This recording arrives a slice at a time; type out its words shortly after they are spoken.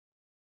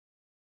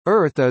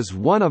Earth is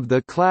one of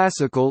the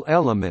classical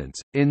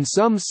elements, in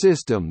some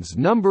systems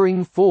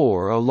numbering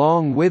 4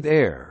 along with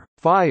air,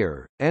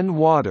 fire, and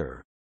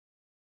water.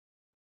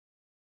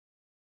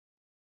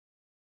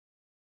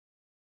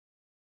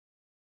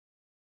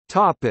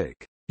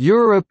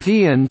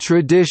 European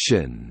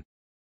tradition.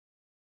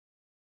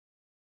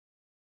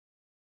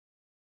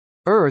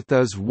 Earth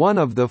is one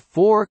of the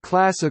 4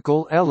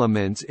 classical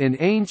elements in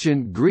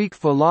ancient Greek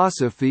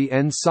philosophy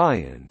and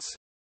science.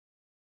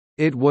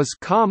 It was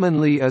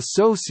commonly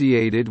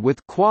associated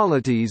with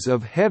qualities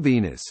of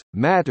heaviness,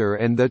 matter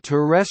and the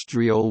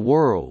terrestrial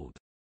world.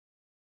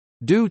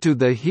 Due to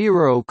the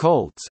hero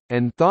cults,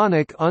 and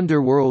chthonic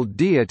underworld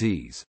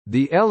deities,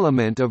 the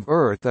element of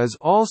earth is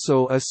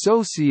also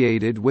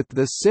associated with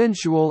the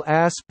sensual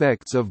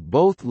aspects of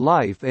both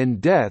life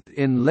and death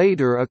in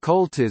later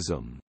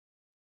occultism.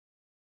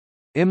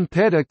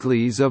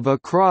 Empedocles of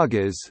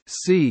Acragas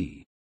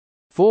c.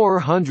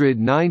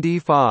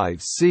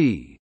 495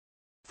 c.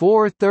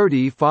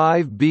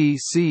 435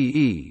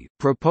 BCE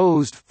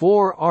proposed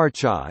 4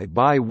 archai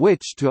by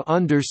which to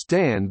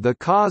understand the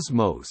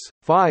cosmos: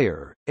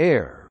 fire,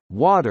 air,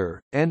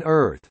 water, and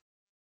earth.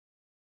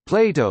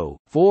 Plato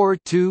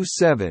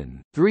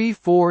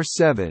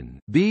 427–347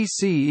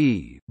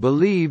 BCE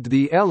believed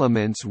the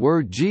elements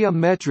were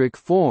geometric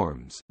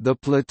forms, the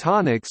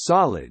Platonic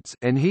solids,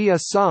 and he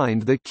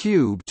assigned the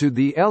cube to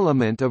the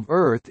element of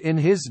earth in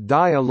his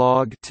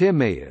dialogue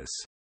Timaeus.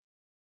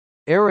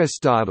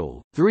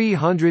 Aristotle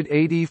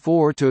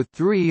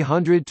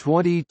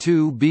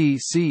 384–322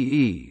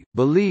 BCE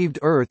believed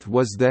earth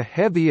was the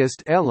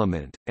heaviest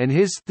element, and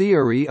his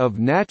theory of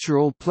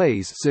natural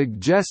place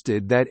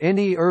suggested that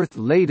any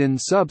earth-laden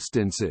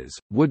substances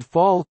would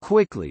fall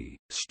quickly,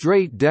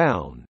 straight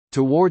down,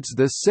 towards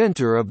the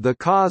center of the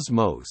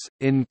cosmos.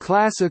 In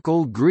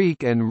classical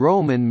Greek and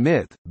Roman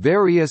myth,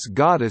 various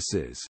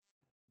goddesses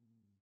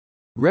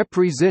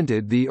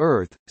represented the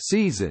earth,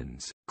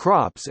 seasons,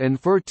 crops and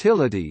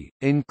fertility,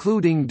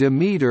 including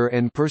Demeter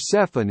and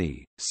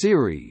Persephone,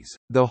 Ceres,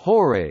 the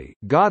Horae,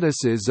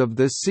 goddesses of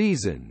the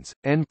seasons,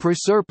 and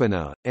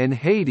Proserpina, and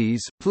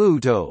Hades,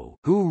 Pluto,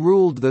 who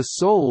ruled the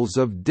souls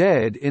of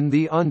dead in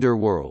the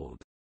underworld.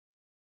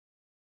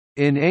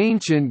 In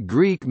ancient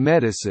Greek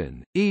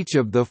medicine, each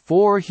of the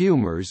 4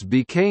 humors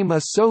became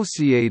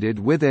associated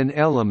with an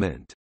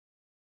element.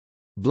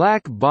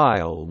 Black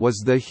bile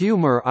was the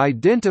humor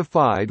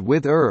identified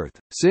with earth,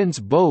 since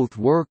both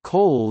were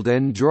cold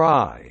and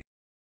dry.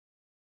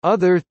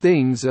 Other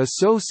things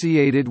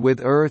associated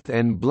with earth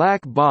and black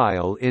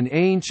bile in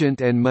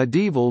ancient and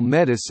medieval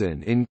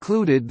medicine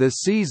included the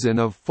season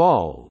of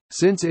fall,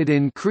 since it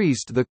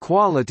increased the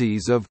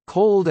qualities of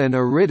cold and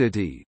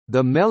aridity,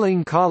 the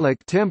melancholic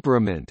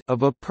temperament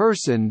of a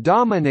person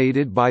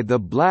dominated by the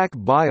black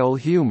bile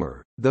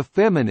humor, the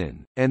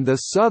feminine, and the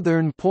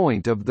southern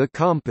point of the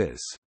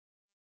compass.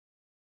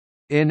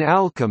 In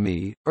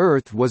alchemy,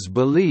 earth was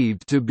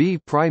believed to be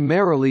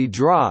primarily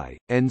dry,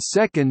 and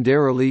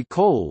secondarily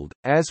cold,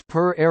 as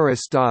per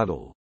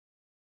Aristotle.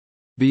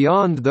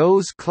 Beyond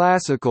those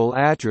classical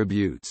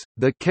attributes,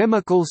 the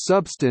chemical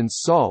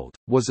substance salt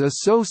was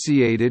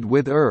associated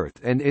with earth,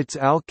 and its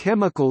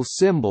alchemical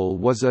symbol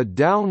was a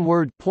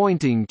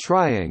downward-pointing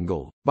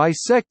triangle,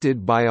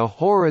 bisected by a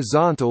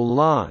horizontal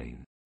line.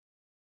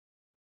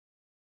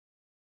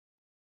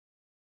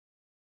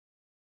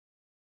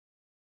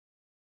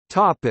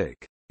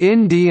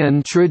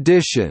 Indian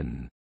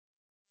tradition.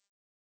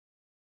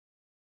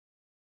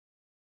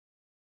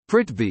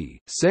 Prithvi,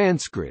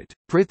 Sanskrit,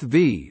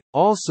 Prithvi,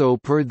 also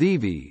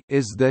Prithivi,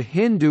 is the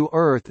Hindu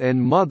earth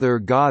and mother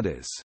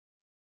goddess.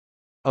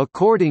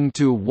 According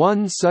to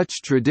one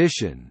such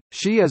tradition,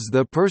 she is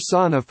the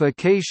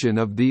personification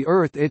of the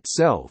earth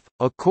itself,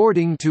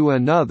 according to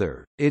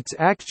another, its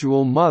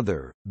actual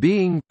mother,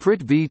 being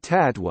Prithvi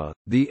Tattva,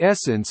 the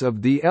essence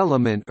of the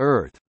element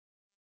earth.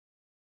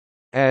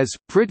 As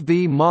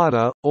Prithvi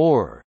Mata,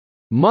 or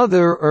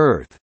Mother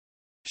Earth,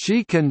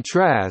 she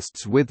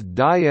contrasts with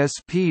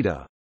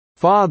Dyaspita,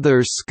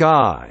 Father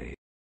Sky.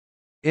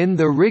 In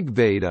the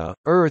Rigveda,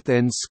 earth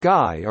and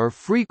sky are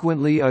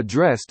frequently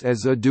addressed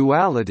as a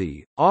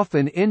duality,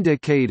 often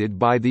indicated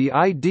by the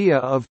idea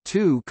of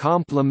 2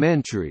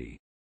 complementary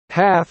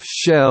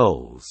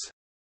half-shells.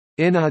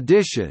 In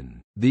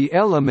addition, the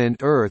element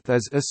earth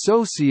is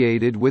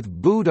associated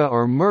with Buddha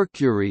or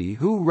Mercury,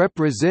 who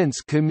represents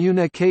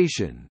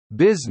communication,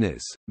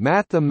 business,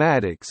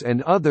 mathematics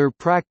and other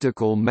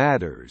practical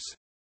matters.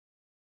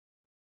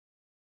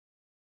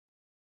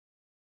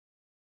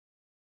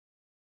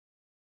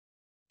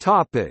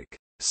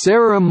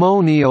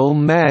 Ceremonial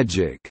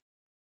magic.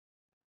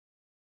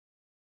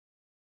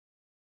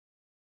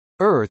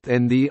 Earth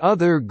and the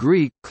other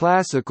Greek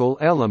classical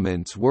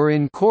elements were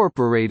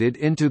incorporated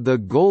into the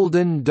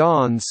Golden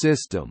Dawn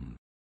system.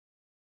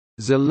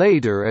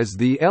 Zelator is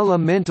the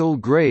elemental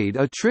grade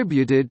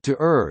attributed to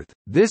Earth.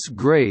 This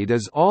grade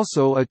is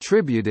also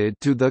attributed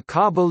to the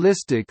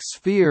Kabbalistic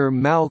sphere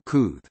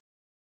Malkuth.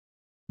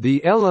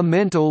 The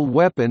elemental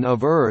weapon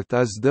of Earth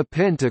is the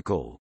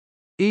pentacle.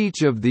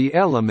 Each of the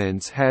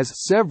elements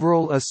has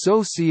several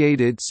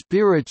associated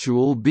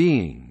spiritual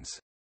beings.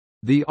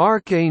 The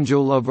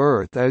archangel of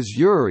earth is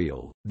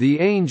Uriel, the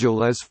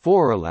angel is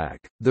Forelak,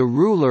 the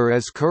ruler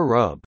is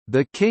Kerub,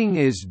 the king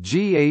is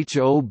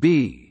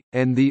Ghob,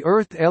 and the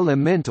earth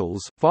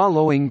elementals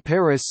following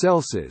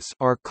Paracelsus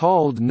are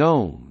called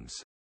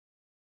gnomes.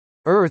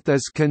 Earth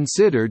is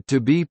considered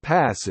to be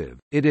passive,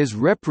 it is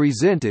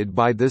represented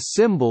by the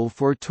symbol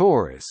for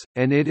Taurus,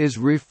 and it is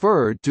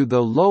referred to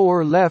the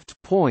lower left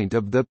point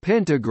of the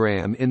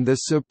pentagram in the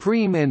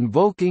supreme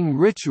invoking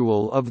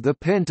ritual of the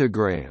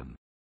pentagram.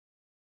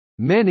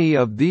 Many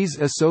of these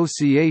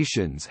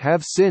associations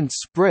have since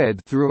spread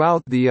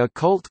throughout the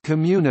occult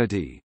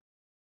community.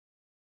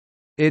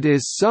 It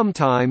is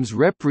sometimes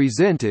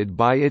represented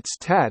by its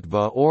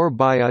tattva or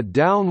by a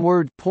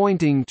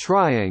downward-pointing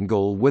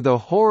triangle with a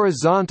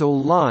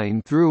horizontal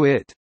line through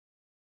it.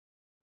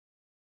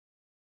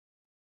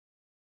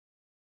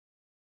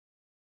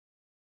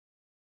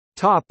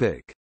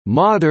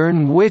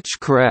 Modern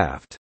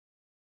witchcraft.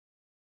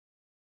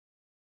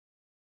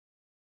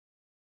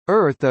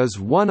 Earth is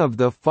one of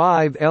the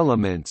 5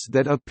 elements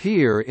that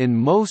appear in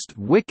most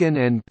Wiccan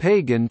and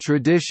pagan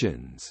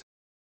traditions.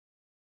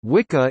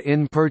 Wicca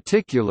in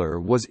particular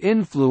was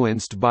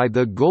influenced by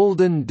the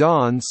Golden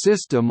Dawn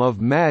system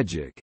of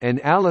magic, and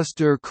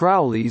Aleister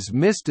Crowley's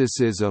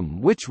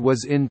mysticism, which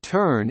was in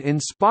turn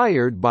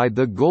inspired by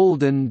the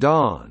Golden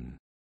Dawn.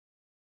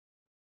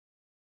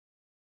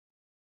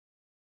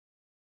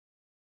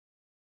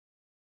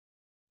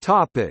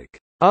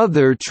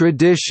 Other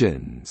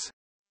traditions.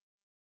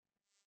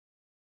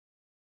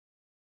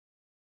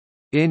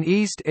 In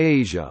East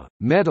Asia,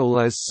 metal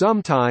is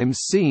sometimes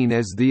seen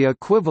as the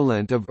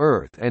equivalent of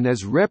earth and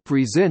is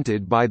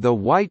represented by the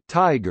white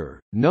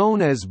tiger,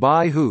 known as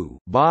Baihu,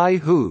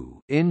 Baihu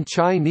in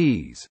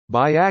Chinese,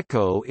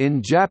 Byako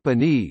in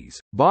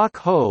Japanese, Bok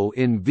Ho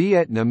in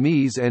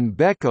Vietnamese and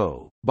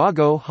Beko,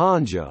 Bago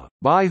Hanja,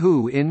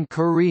 Baihu in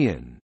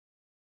Korean.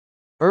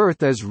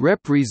 Earth is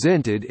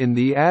represented in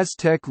the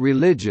Aztec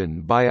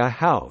religion by a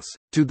house,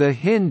 to the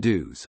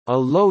Hindus, a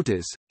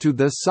lotus, to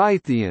the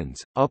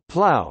Scythians, a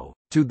plough,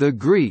 to the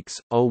Greeks,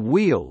 a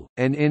wheel,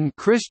 and in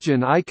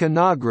Christian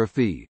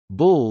iconography,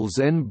 bulls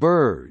and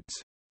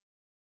birds.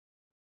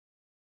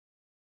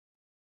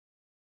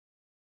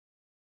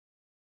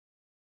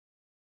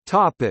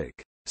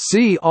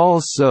 See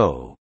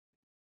also: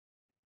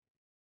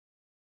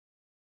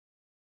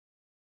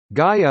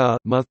 Gaia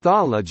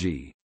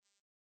mythology,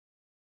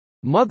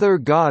 Mother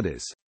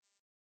Goddess,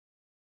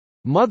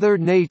 Mother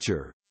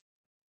Nature,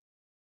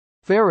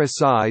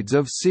 Phericides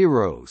of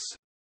Syros.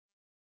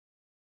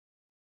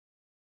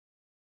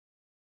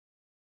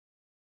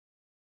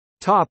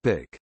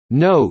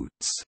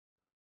 Notes.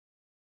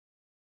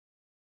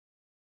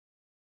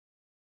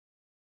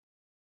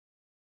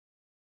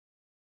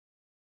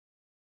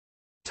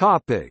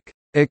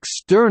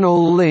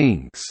 External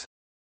links.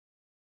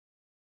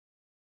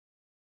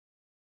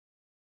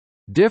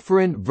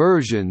 Different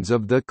versions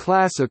of the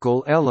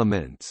classical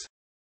elements.